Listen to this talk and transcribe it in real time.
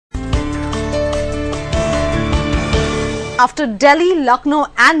After Delhi, Lucknow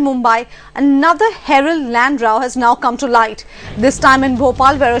and Mumbai, another Herald land row has now come to light. This time in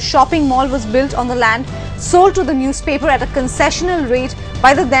Bhopal, where a shopping mall was built on the land sold to the newspaper at a concessional rate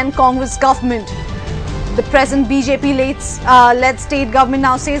by the then Congress government. The present BJP-led state government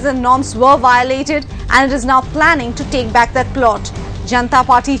now says the norms were violated and it is now planning to take back that plot. Janata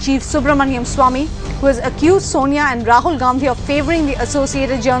Party chief Subramanian Swamy, who has accused Sonia and Rahul Gandhi of favouring the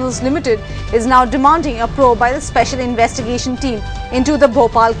Associated Journals Limited, is now demanding a probe by the Special Investigation Team into the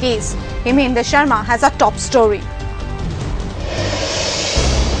Bhopal case. Himendra Sharma has a top story.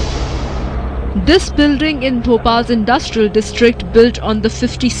 This building in Bhopal's industrial district, built on the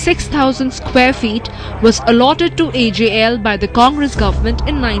 56,000 square feet, was allotted to AJL by the Congress government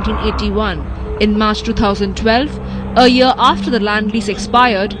in 1981. In March 2012, a year after the land lease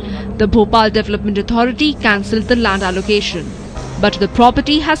expired, the Bhopal Development Authority cancelled the land allocation. But the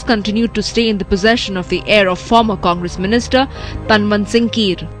property has continued to stay in the possession of the heir of former Congress Minister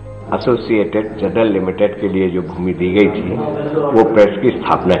Zakir. Associated journal limited के लिए जो भूमि दी गई थी वो press की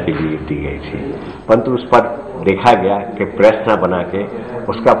स्थापना के लिए दी गई थी, परंतु उस पर देखा गया कि प्रेस न बना के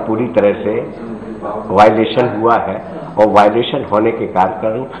उसका पूरी तरह से वायलेशन हुआ है और वायलेशन होने के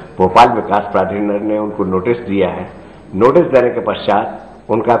कारण भोपाल विकास प्राधिकरण ने उनको नोटिस दिया है। नोटिस देने के पश्चात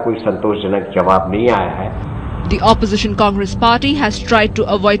उनका कोई संतोषजनक जवाब नहीं आया है। The opposition Congress party has tried to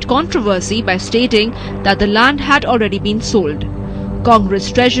avoid controversy by stating that the land had already been sold.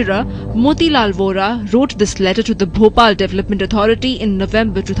 Congress Treasurer Motilal Vora wrote this letter to the Bhopal Development Authority in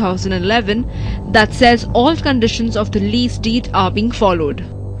November 2011 that says all conditions of the lease deed are being followed.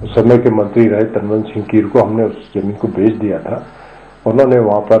 समय के मंत्री रहे तनवन सिंह कीर को हमने उस जमीन को बेच दिया था। उन्होंने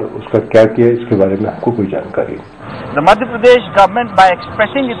वहां पर उसका क्या किया इसके बारे में हमको कोई जानकारी नहीं। The Madhya Pradesh government, by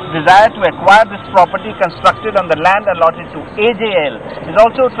expressing its desire to acquire this property constructed on the land allotted to AJL, is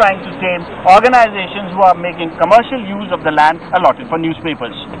also trying to tame organizations who are making commercial use of the land allotted for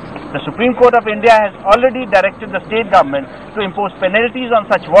newspapers. The Supreme Court of India has already directed the state government to impose penalties on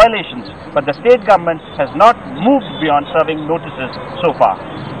such violations, but the state government has not moved beyond serving notices so far.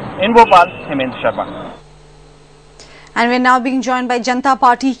 In Bhopal, Himendra Sharma. And we're now being joined by Janata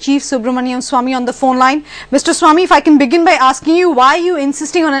Party Chief Subramanian Swamy on the phone line. Mr. Swamy, if I can begin by asking you, why are you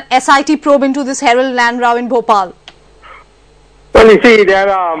insisting on an SIT probe into this Herald land row in Bhopal? Well, you see, there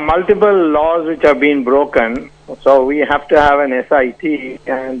are multiple laws which have been broken, so we have to have an SIT,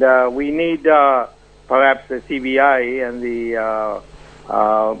 and we need perhaps the CBI and the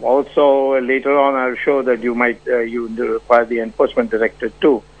also later on I'll show that you might you require the Enforcement Directorate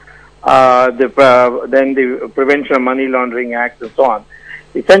too. Then the Prevention of Money Laundering Act and so on.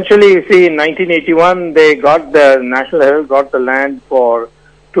 Essentially, you see, in 1981, they got the National Herald got the land for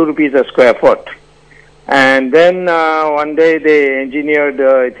 2 rupees a square foot. And then one day they engineered,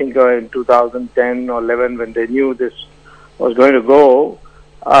 I think in 2010 or 11, when they knew this was going to go,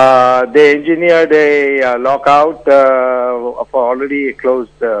 they engineered a lockout for already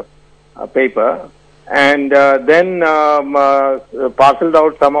closed paper. And then parceled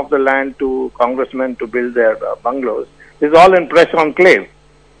out some of the land to congressmen to build their bungalows. This is all in press enclave,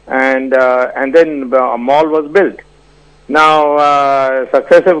 and then a mall was built. Now,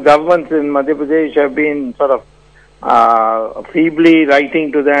 successive governments in Madhya Pradesh have been sort of feebly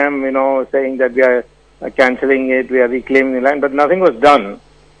writing to them, saying that we are cancelling it, we are reclaiming the land, but nothing was done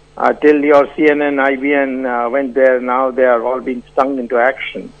till your CNN, IBN went there. Now they are all being stung into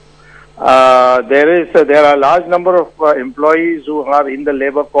action. There are a large number of employees who are in the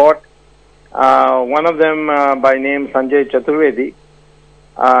labor court. One of them by name Sanjay Chaturvedi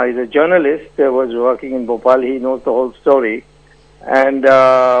is a journalist, was working in Bhopal. He knows the whole story. And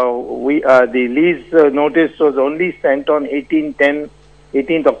the lease notice was only sent on 18th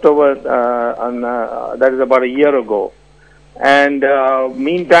October, that is about a year ago. And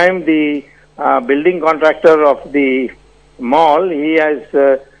meantime, the building contractor of the mall, he has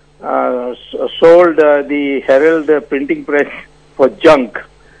sold the Herald printing press for junk,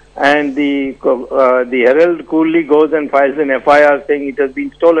 and the Herald coolly goes and files an FIR saying it has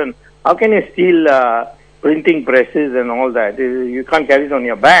been stolen. How can you steal printing presses and all that? You can't carry it on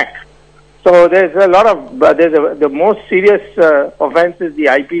your back. So there's a lot of the most serious offence is the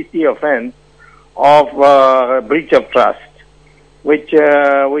IPC offence of breach of trust, which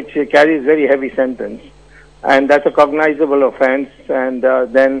carries very heavy sentence. And that's a cognizable offence. And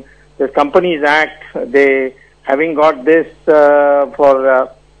then the Companies Act, they having got this for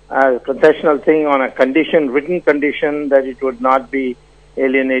a concessional thing on a condition, written condition that it would not be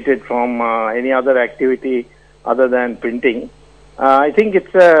alienated from any other activity other than printing. I think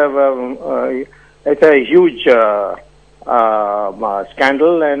it's a huge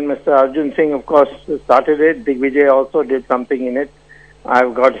scandal, and Mr. Arjun Singh, of course, started it. Digvijay also did something in it.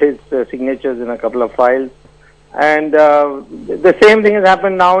 I've got his signatures in a couple of files. And the same thing has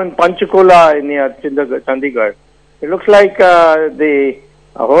happened now in Panchkula near Chandigarh. It looks like the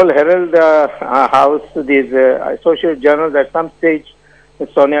whole Herald house, these associate journals, at some stage,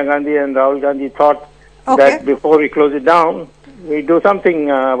 Sonia Gandhi and Rahul Gandhi thought that before we close it down, we do something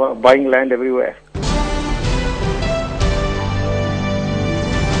buying land everywhere.